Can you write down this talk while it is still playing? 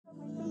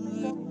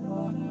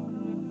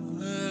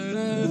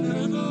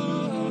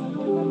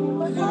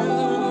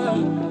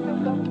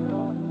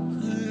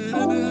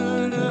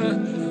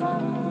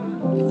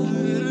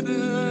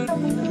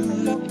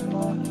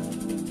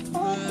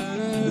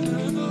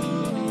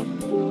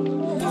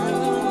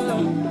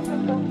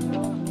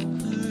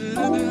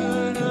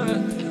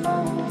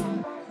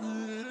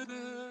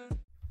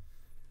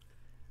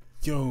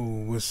Yo,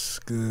 what's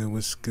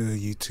good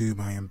YouTube?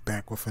 I am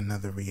back with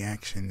another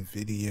reaction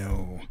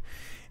video,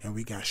 and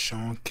we got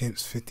Shawn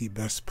Kemp's 50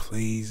 best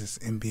plays as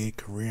NBA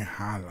career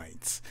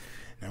highlights.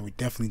 Now, we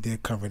definitely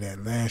did cover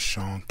that last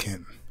Shawn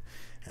Kemp,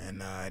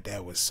 and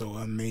that was so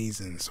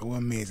amazing. So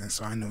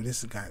I know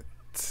this has got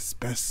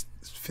best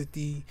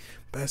 50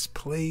 best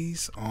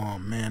plays. Oh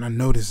man, I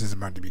know this is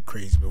about to be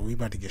crazy, but we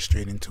about to get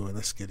straight into it.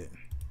 Let's get it.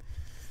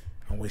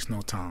 Don't waste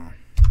no time.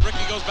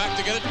 Ricky goes back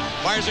to get it,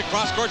 fires it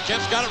cross court.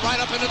 Kemp's got it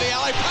right up into the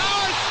alley.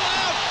 Power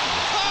slam!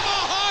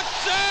 Tomahawk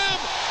jam!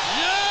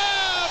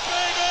 Yeah,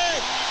 baby!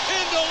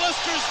 Into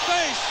Lister's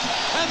face,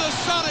 and the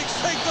Sonics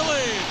take the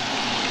lead.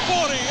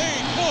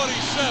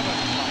 48-47.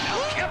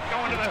 Now Kemp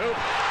going to the hoop.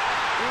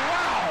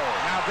 Wow!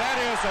 Now that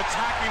is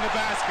attacking the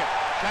basket.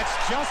 That's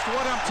just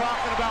what I'm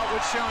talking about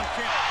with Shawn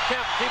Kemp.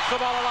 Kemp keeps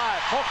the ball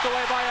alive. Poked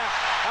away by X.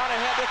 Out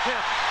ahead to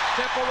Kemp.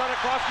 Kemp will run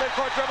across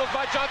midcourt, dribbles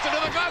by Johnson to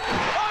the gut.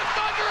 A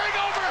thundering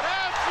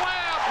overhead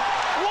slam!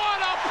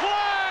 What a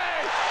play!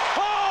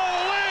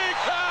 Holy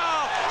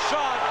cow!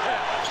 Shawn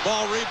Kemp.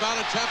 Ball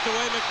rebounded, tapped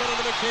away. McMillan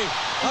to McKee.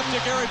 Up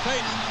to Gary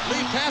Payton.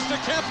 Lead pass to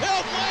Kemp.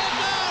 He'll play it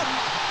down.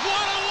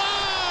 What a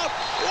lob!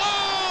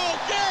 Wow!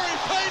 Gary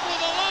Payton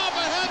with a lob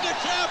ahead to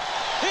Kemp.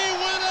 He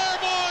went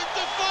airborne,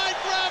 defied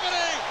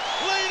gravity.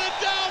 Laid it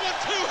down with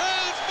two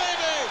hands,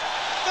 baby.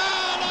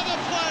 Foul on the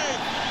play.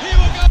 He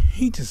will go.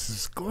 He just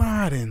is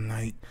gliding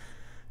like.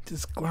 He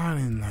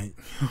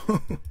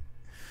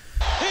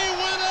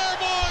went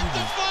airborne,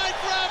 defied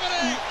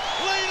gravity.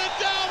 Laid it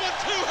down with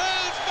two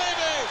hands,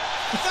 baby.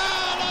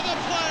 Foul on the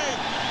play.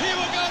 He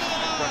will go to the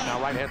line. Now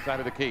right hand side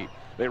of the key.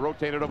 They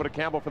rotate it over to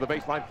Campbell for the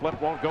baseline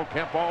flip. Won't go.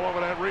 Kemp all over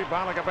that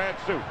rebound like a bad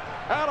suit.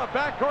 Out of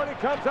backcourt, he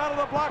comes out of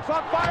the blocks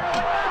on fire.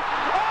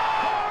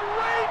 Oh,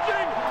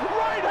 raging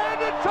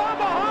right-handed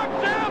tomahawk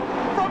jam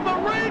from the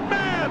Rain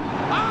Man.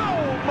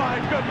 Oh my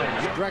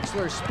goodness.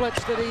 Drexler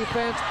splits the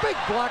defense. Big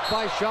block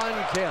by Shawn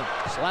Kemp.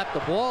 Slapped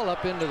the ball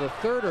up into the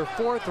third or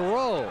fourth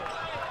row.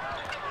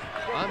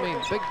 I mean,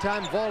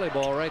 big-time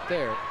volleyball right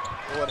there.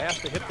 Oh, it has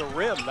to hit the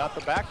rim, not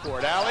the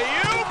backboard.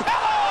 Alley-oop!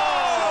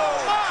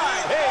 Oh,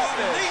 my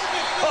goodness!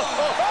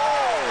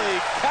 Holy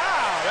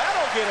cow!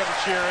 That'll get him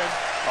cheering.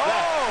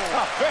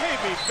 Oh,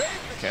 baby.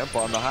 Kemp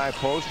on the high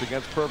post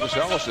against Purvis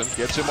Ellison.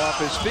 Gets him off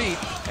his feet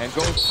and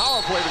goes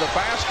power play to the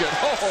basket.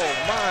 Oh,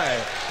 my.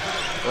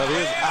 Well,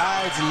 his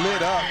eyes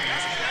lit up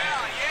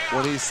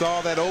when he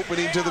saw that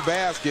opening to the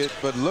basket,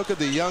 but look at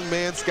the young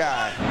man's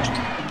sky.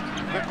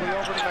 Quickly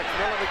over to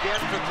McMillan again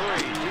for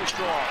three. Too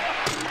strong.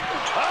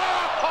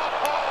 Oh,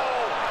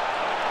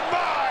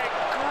 my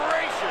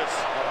gracious.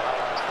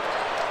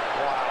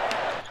 Wow.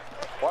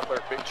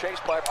 Butler being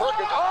chased by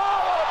Perkins.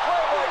 Oh,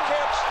 play by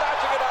Kemp,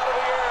 snatching it out of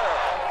the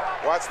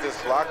air. Watch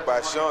this block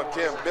by Shawn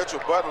Kemp.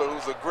 Mitchell Butler,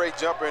 who's a great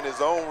jumper in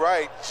his own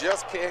right,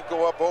 just can't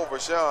go up over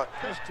Shawn.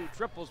 His two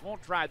triples,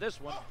 won't try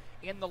this one.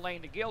 In the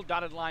lane to Gill,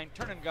 dotted line,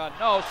 turn and gun,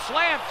 no.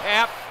 Slam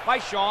tap by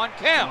Shawn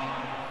Kemp.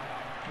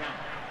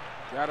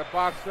 Got to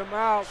box him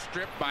out.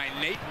 Stripped by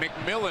Nate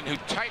McMillan, who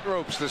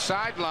tightropes the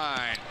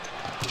sideline.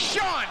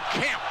 Shawn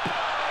Kemp.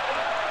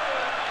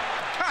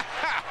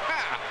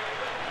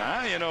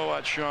 You know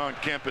what Shawn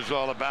Kemp is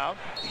all about.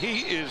 He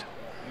is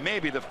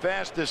maybe the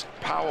fastest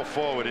power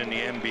forward in the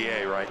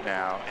NBA right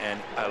now, and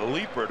a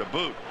leaper to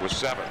boot. With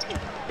 7.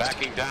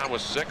 Backing down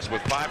with 6,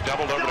 with 5,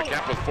 doubled over to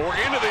Kemp with 4.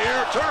 Into the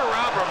air, turn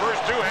around, reverse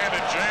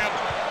two-handed jam.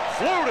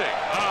 Floating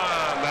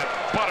on that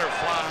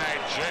butterfly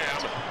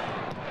jam.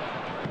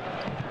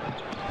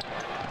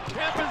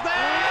 Kemp is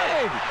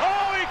there!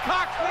 Oh, he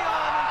cocks the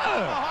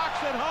on.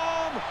 Hawks at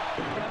home.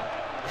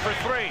 For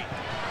 3.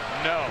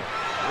 No.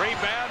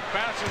 Rebound,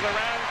 bounces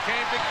around,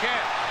 came to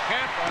Kemp.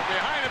 Kemp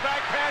behind the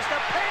back pass to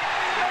Payton.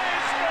 They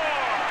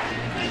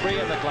score!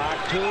 3 on the clock,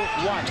 2,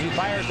 1. He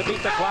fires to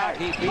beat the clock.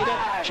 He beat it.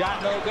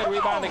 Shot no good.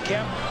 Rebound to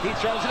Kemp. He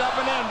throws it up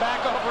and in,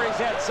 back over his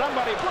head.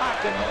 Somebody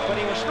blocked it, but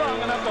he was strong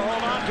enough to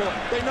hold on to it.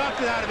 They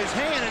knocked it out of his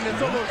hand, and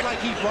it's almost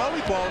like he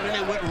volleyballed, and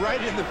it went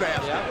right in the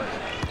basket.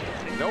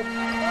 Yeah. Nope.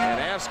 And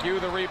Askew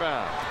the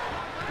rebound.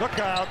 Look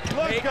out.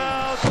 Look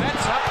out.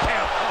 Sets up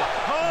Kemp.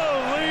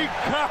 Holy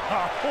cow.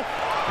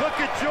 Look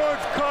at George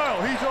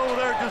Karl. He's over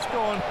there just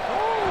going,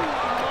 oh,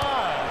 my.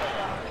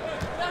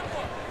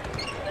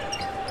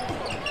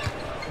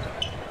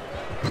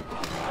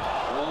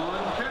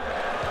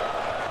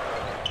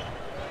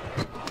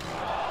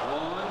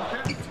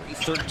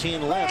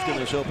 13 left in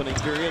this opening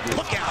period.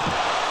 Look out.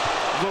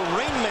 The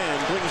Rain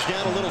Man brings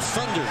down a little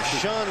thunder.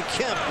 Shawn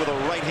Kemp with a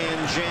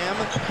right-hand jam.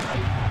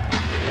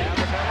 Down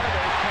the middle,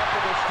 there's Kemp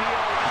with a steal.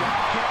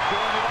 Kemp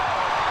doing it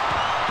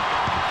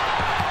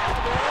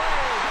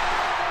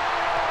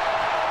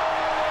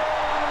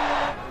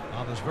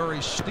all. On this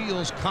very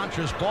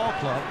steals-conscious ball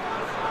club.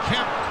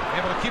 Kemp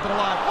able to keep it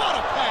alive. What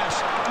a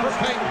pass for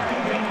Peyton.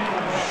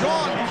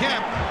 Shawn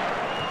Kemp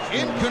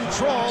in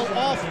control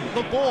off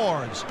the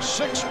boards.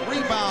 6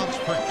 rebounds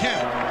for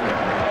Kemp.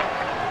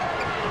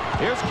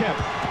 Here's Kemp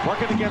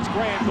working against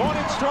Grant, going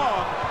in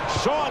strong.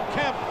 Shawn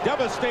Kemp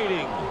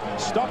devastating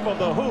stuff on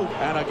the hoop,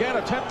 and again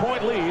a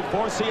 10-point lead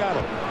for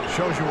Seattle.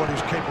 Shows you what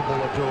he's capable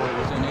of doing.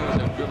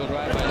 Dribbled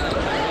right by that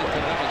was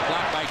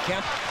blocked by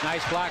Kemp.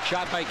 Nice block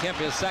shot by Kemp.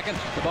 His second.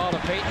 The ball to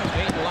Peyton.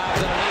 Peyton allows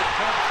it underneath.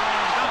 Kemp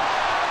slam dunk.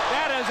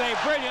 That is a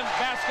brilliant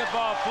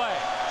basketball play.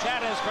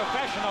 That is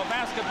professional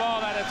basketball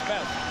at its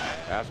best.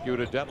 Askew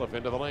to Detlef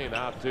into the lane,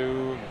 out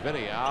to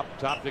Vinny, up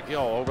top to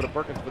Gill, over to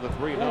Perkins for the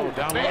 3, no,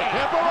 down low.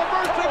 Kemp,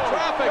 reversing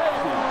traffic,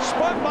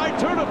 spun by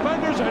 2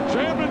 defenders and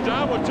jammed it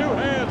down with 2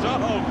 hands.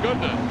 Oh,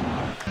 goodness.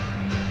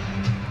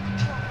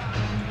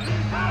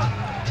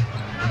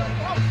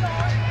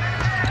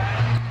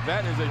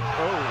 That is a,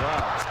 oh,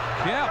 wow.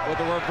 Kemp with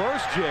a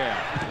reverse jam.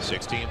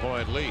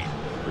 16-point lead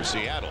for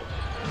Seattle.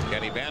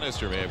 Kenny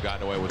Bannister may have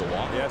gotten away with a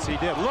walk. Yes, he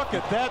did. Look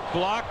at that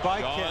block by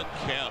Shawn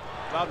Kemp.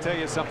 I'll tell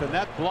you something,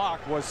 that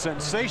block was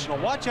sensational.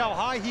 Watch how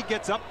high he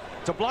gets up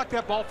to block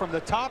that ball from the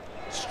top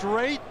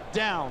straight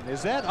down.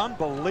 Is that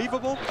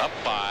unbelievable? Up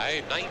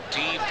by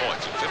 19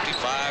 points,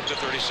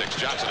 55-36.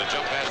 Johnson, a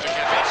jump pass to Kemp.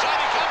 Inside,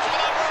 he comes with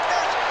a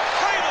reverse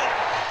cradle.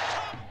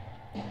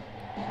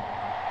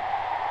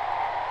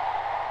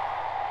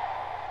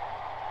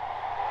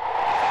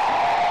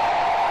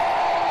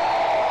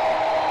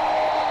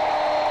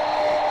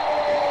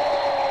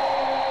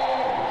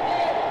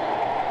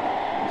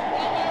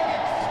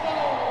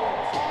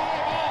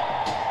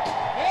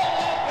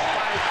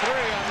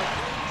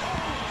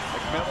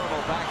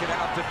 Back it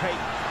out to Peyton.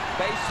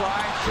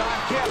 Baseline, Shawn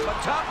Kemp.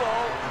 Mutombo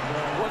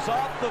was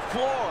off the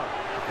floor.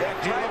 They're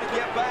trying to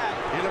get back.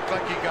 He looked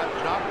like he got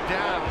knocked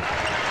down.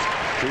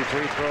 2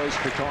 free throws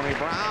for Tony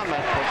Brown.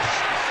 That puts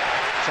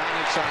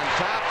Sonics on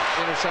top.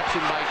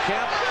 Interception by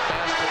Kemp.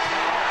 Basket.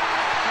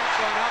 Kemp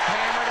went up,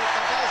 hammered at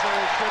the buzzer.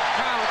 It could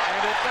count,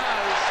 and it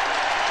does.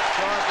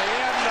 So at the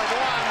end of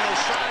 1, the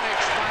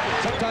Sonics find it.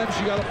 Sometimes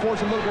you got to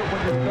force a little bit when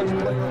you're the best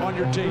player on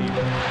your team.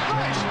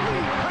 Nice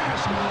lead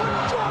pass.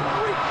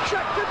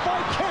 Rejected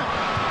by Kemp.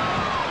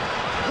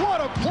 What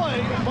a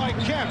play by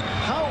Kemp.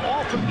 How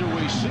often do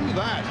we see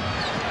that?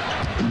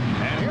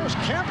 And here's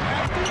Kemp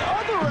at the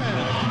other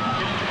end.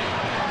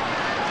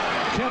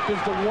 Kemp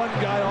is the one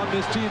guy on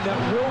this team that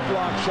will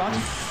block shots.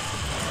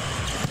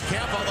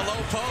 Kemp on the low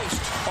post.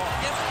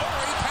 Gets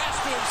Murray passed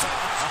to himself.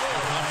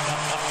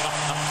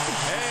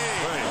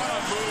 Hey, what a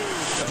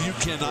move. You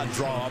cannot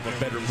draw up a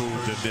better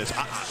move than this.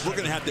 We're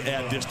going to have to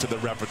add this to the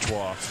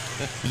repertoire.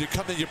 You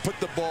come in, you put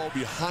the ball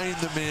behind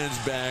the man's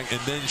back, and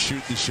then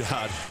shoot the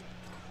shot.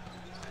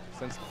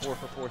 Since the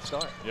 4-for-4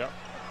 start. Yep.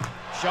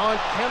 Shawn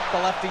Kemp, the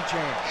lefty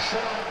jam.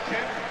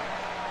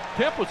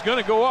 Kemp was going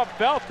to go up,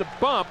 felt the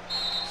bump,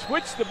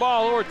 switched the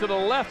ball over to the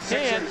left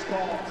hand,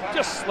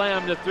 just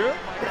slammed it through.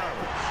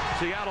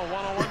 Seattle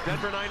 101,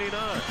 Denver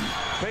 99.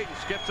 Peyton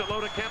skips it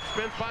low to Kemp,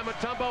 spins by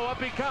Mutombo, up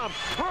he comes.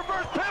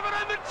 Reverse pivot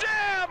and the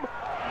jam!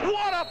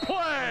 What a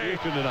play!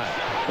 Tonight.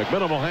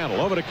 McMillan will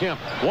handle, over to Kemp.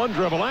 1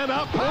 dribble and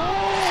up.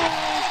 Oh!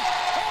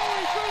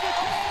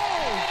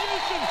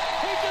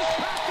 He just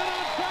packed it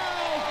on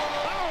foul.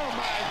 Oh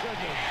my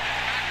goodness.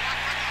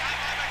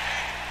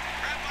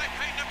 Grabbed by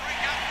Peyton to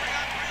break out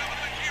 3-on-3 over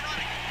the key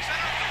running.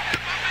 Center to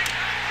Kemp, up he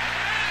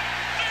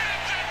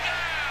slams it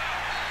down.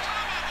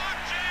 Tomahawk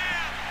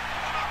jam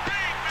for the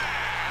big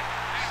man.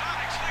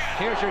 Sonics lead.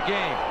 Here's your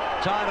game.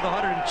 Tied at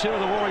 102.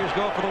 The Warriors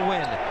go for the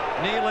win.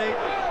 Neely,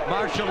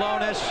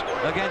 Marciulionis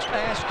against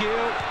Askew.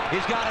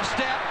 He's got a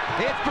step.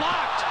 It's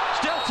blocked.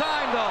 Still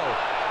time, though.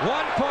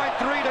 1.3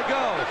 to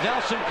go.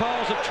 Nelson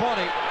calls it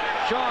 20.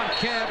 Shawn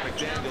Kemp.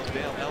 McDaniel,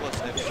 Dale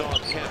Ellis, and Shawn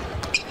Kemp.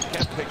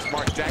 Kemp picks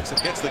Mark Jackson,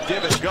 gets the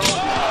give and go.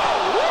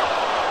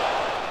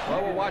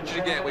 Well, we'll watch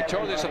it again. We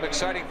told you some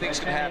exciting things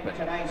can happen.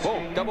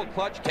 Boom, double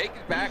clutch, take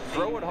it back,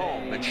 throw it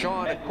home. And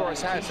Shawn, of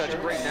course, has such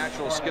great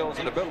natural skills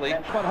and ability.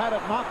 But had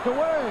it knocked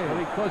away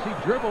because he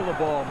dribbled the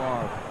ball,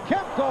 Mark.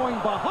 Kemp going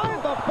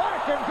behind the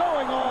back and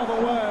going all the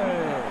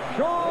way.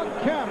 Shawn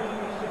Kemp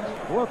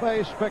with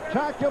a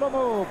spectacular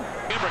move.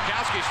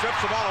 Brakowski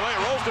strips the ball away,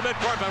 rolls to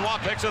midcourt.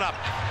 Benoit picks it up.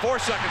 4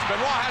 seconds.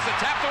 Benoit has it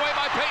tapped away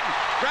by Peyton.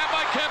 Grabbed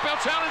by Kemp.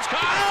 He'll challenge Kyle.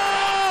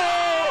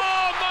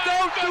 Oh, my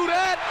Don't do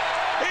that.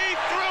 He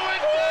threw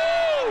it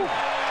down.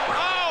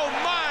 Oh,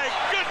 my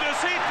goodness.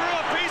 He threw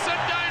a piece of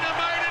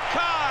dynamite at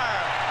Carr.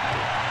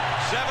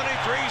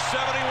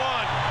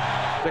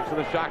 73-71. 6 of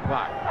the shot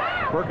clock.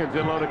 Perkins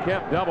in low to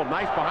Kemp. Double.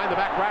 Nice behind the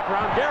back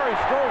wraparound. Gary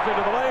strolls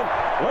into the lane.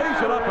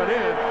 Lays it up and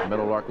in.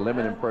 Middle arc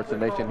limit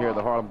impersonation here.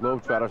 The Harlem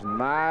Globetrotters.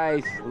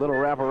 Nice little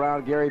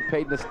wraparound. Gary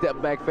Payton, a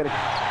step back finish.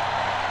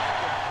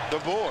 The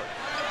board.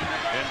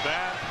 And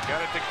back.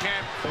 Got it to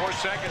Kemp. 4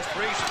 seconds.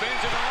 Free spins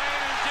in the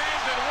lane and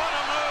jams it. What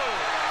a move.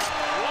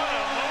 What a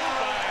move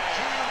by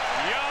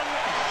young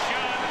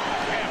Shawn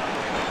Kemp.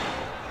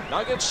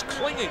 Nuggets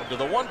clinging to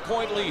the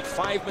 1-point lead.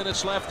 5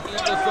 minutes left in the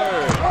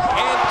third.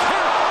 And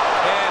Kemp.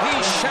 And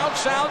he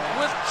shouts out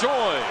with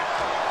joy.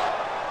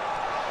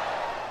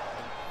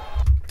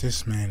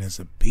 This man is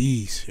a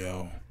beast,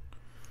 yo.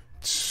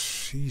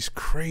 He's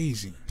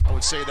crazy. I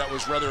would say that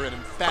was rather an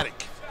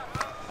emphatic.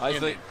 I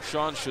think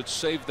Shawn should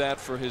save that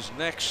for his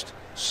next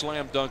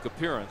slam dunk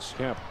appearance.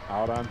 Kemp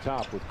out on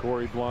top with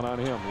Corey Blunt on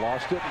him.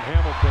 Lost it, and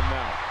Hamilton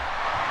now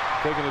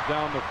taking it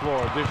down the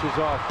floor. Dishes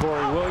off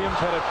Corey Williams.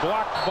 Had it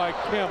blocked by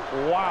Kemp.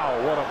 Wow,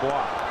 what a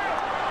block.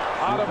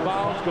 Out of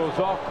bounds, goes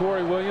off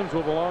Corey Williams,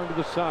 will belong to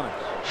the Sonics.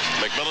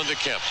 McMillan to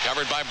Kemp,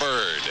 covered by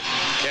Bird.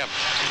 Kemp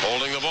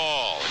holding the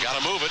ball. Got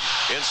to move it.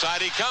 Inside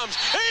he comes.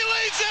 He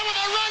leads in with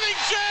a running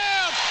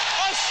jam.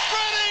 A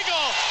spread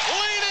eagle.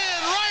 Lead in.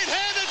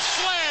 Right-handed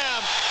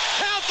slam.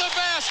 Count the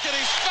basket.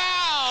 He's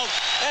fouled.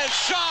 And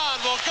Shawn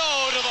will go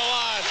to the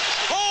line.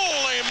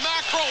 Holy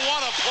mackerel,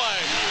 what a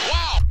play.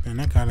 Wow. Man,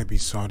 that gotta be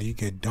salty. You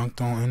get dunked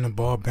on and the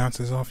ball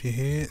bounces off your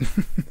head.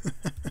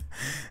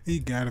 You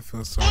gotta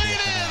feel sorry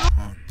for that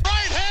one.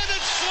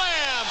 Right-handed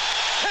slam.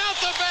 Count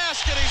the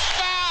basket. He's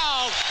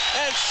fouled.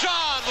 And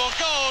Shawn will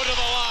go to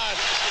the line.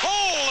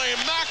 Holy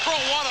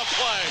mackerel, what a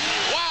play.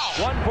 Wow.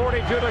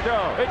 1:42 to go.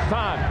 It's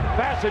time.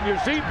 Fasten your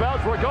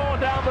seatbelts. We're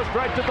going down the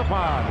stretch of the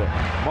pond.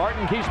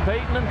 Martin keeps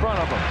Payton in front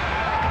of him.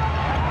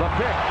 The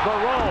pick, the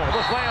roll,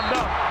 the slam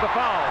dunk, the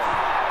foul.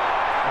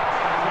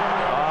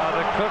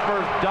 The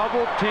Clippers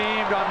double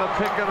teamed on the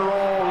pick and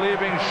roll,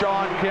 leaving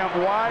Shawn Kemp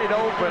wide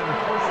open.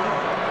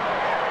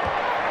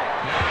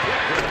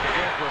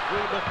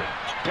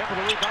 Kemp with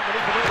the rebound,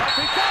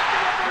 he got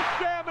the reverse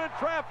jam in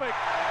traffic.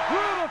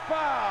 Through the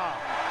foul.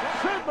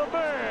 Send the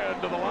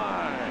man to the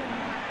line.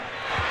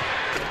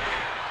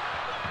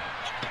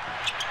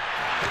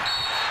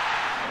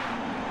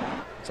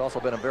 It's also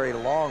been a very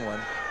long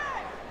one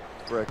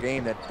for a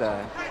game that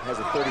has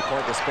a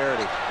 30-point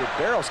disparity. Did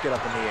Barros get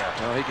up in the air?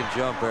 No, he can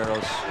jump,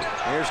 Barros.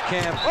 Here's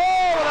Kemp.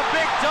 Oh, with a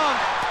big dunk.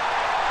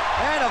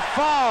 And a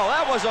foul.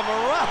 That was a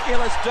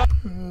miraculous dunk.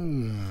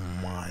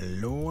 My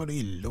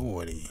lordy,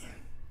 lordy.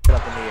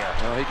 Get up in the air.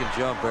 No, he can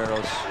jump,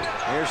 Barros.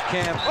 Here's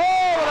Kemp.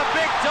 Oh, with a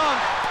big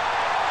dunk.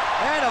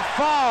 And a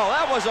foul.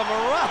 That was a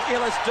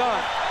miraculous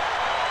dunk.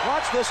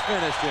 Watch this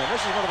finish, Jim.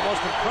 This is one of the most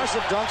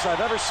impressive dunks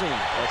I've ever seen.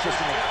 That's just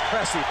an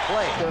impressive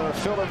play.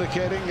 Phil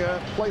indicating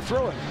play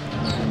through it.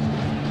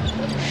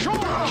 Shawn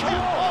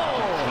Kemp.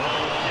 Oh!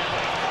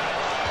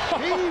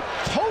 He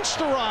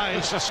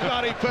posterized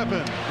Scottie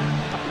Pippen.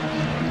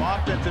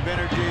 Offensive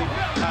energy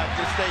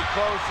to stay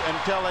close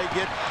until they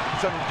get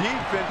some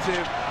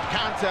defensive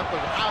concept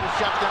of how to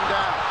shut them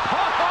down.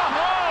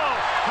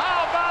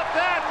 How about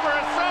that for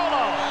a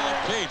solo?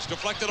 Page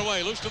deflected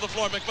away, loose to the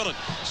floor. McMillan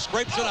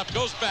scrapes it up,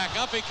 goes back,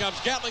 up he comes.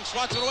 Gatling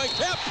swats it away.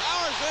 Kemp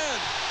powers in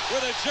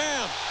with a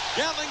jam.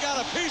 Gatling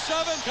got a piece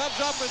of it, comes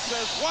up and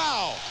says,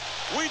 wow,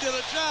 we did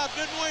a job,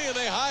 didn't we? And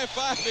they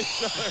high-five each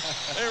other.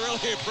 They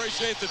really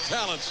appreciate the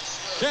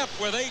talents. Kemp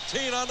with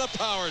 18 on the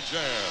power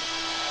jam.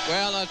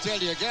 Well, I'll tell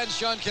you again,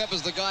 Shawn Kemp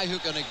is the guy who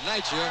can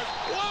ignite you.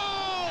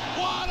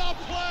 Whoa, what a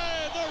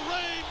play! The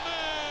Rain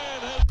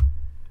Man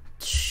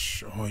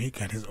has... Oh, he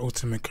got his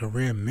Ultimate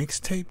Career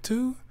mixtape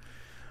too?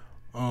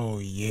 Oh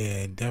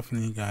yeah,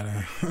 definitely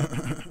gotta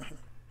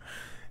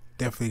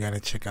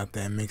check out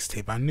that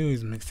mixtape. I knew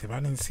his mixtape. I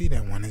didn't see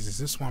that one.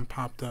 This one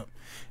popped up,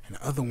 and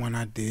the other one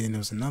I did, and there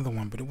was another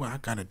one, but I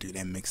gotta do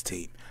that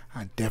mixtape.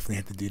 I definitely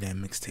have to do that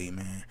mixtape,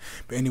 man.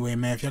 But anyway,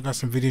 man, if y'all got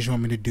some videos you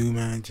want me to do,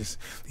 man, just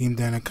leave them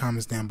down in the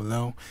comments down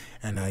below.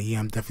 And yeah,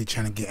 I'm definitely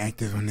trying to get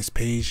active on this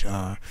page.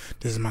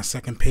 This is my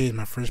second page.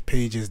 My first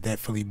page is That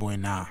Philly Boy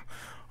Nah.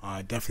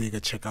 Definitely go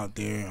check out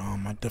there.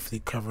 I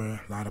definitely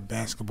cover a lot of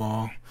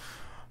basketball.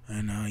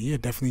 And yeah,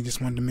 definitely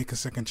just wanted to make a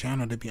second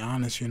channel, to be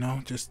honest, you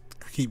know, just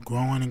keep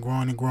growing and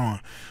growing and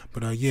growing.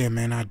 But yeah,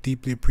 man, I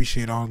deeply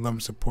appreciate all the love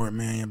and support,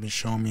 man. You've been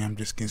showing me. I'm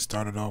just getting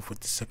started off with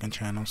the second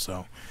channel,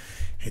 so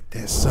hit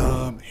that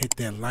sub, hit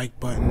that like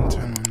button,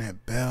 turn on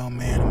that bell,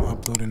 man. I'm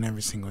uploading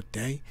every single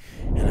day,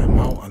 and I'm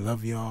out. I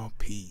love y'all.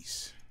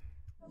 Peace.